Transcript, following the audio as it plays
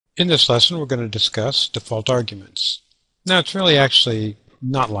In this lesson, we're going to discuss default arguments. Now, it's really actually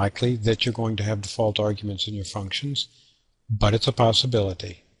not likely that you're going to have default arguments in your functions, but it's a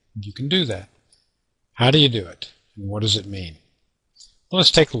possibility. You can do that. How do you do it? And what does it mean? Well, let's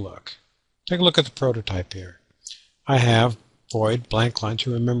take a look. Take a look at the prototype here. I have void blank lines.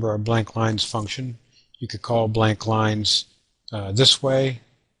 You remember our blank lines function. You could call blank lines this way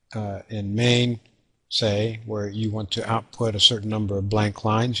in main, say, where you want to output a certain number of blank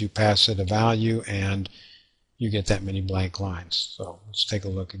lines. You pass it a value and you get that many blank lines. So let's take a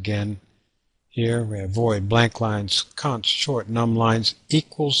look again. Here we have void blank lines const short num lines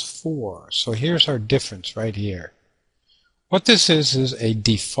equals 4. So here's our difference right here. What this is a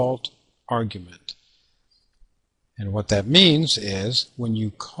default argument. And what that means is when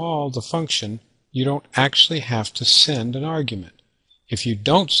you call the function, you don't actually have to send an argument. If you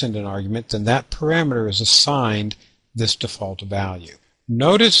don't send an argument, then that parameter is assigned this default value.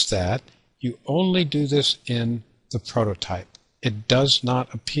 Notice that you only do this in the prototype. It does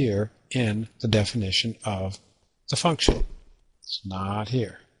not appear in the definition of the function. It's not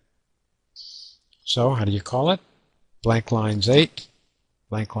here. So how do you call it? Blank lines 8,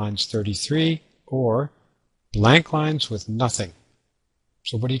 blank lines 33, or blank lines with nothing.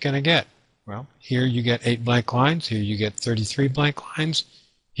 So what are you going to get? Well, here you get 8 blank lines, here you get 33 blank lines,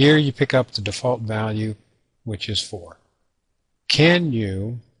 here you pick up the default value, which is 4. Can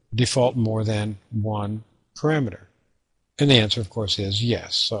you default more than one parameter? And the answer, of course, is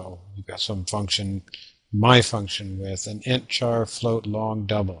yes. So you've got some function, my function, with an int, char, float, long,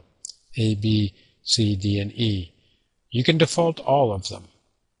 double, a, b, c, d, and e. You can default all of them.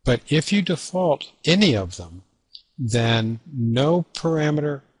 But if you default any of them, then no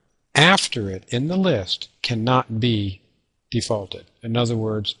parameter after it in the list cannot be defaulted. In other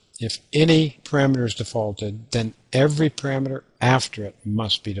words, if any parameter is defaulted, then every parameter after it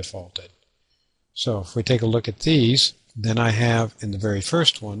must be defaulted. So if we take a look at these, then I have in the very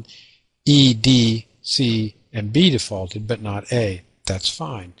first one E, D, C, and B defaulted, but not A. That's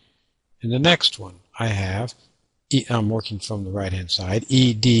fine. In the next one, I have I'm working from the right-hand side,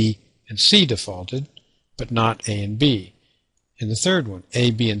 E, D, and C defaulted, but not A and B. In the third one, A,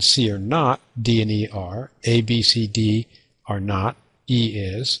 B, and C are not, D and E are, A, B, C, D are not, E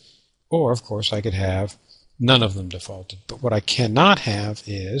is, or of course I could have none of them defaulted. But what I cannot have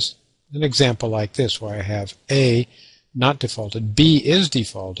is an example like this where I have A not defaulted, B is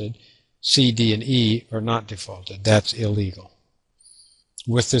defaulted, C, D, and E are not defaulted. That's illegal.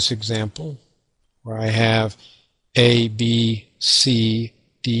 With this example, where I have A, B, C,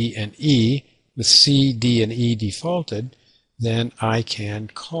 D, and E, with C, D, and E defaulted, then I can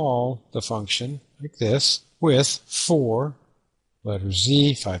call the function like this with 4 letters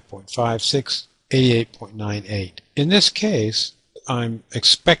Z, 5.56, 88.98. In this case, I'm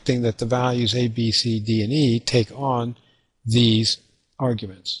expecting that the values A, B, C, D, and E take on these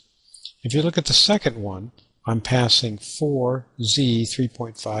arguments. If you look at the second one, I'm passing 4, Z,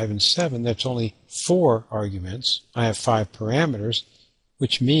 3.5, and 7. That's only 4 arguments. I have 5 parameters,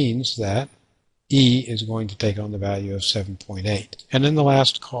 which means that E is going to take on the value of 7.8. And in the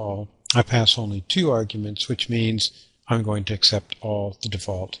last call, I pass only 2 arguments, which means I'm going to accept all the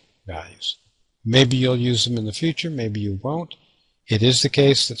default values. Maybe you'll use them in the future, maybe you won't. It is the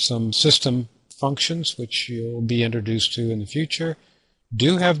case that some system functions, which you'll be introduced to in the future,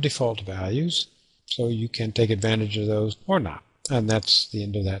 do have default values, so you can take advantage of those or not. And that's the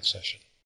end of that session.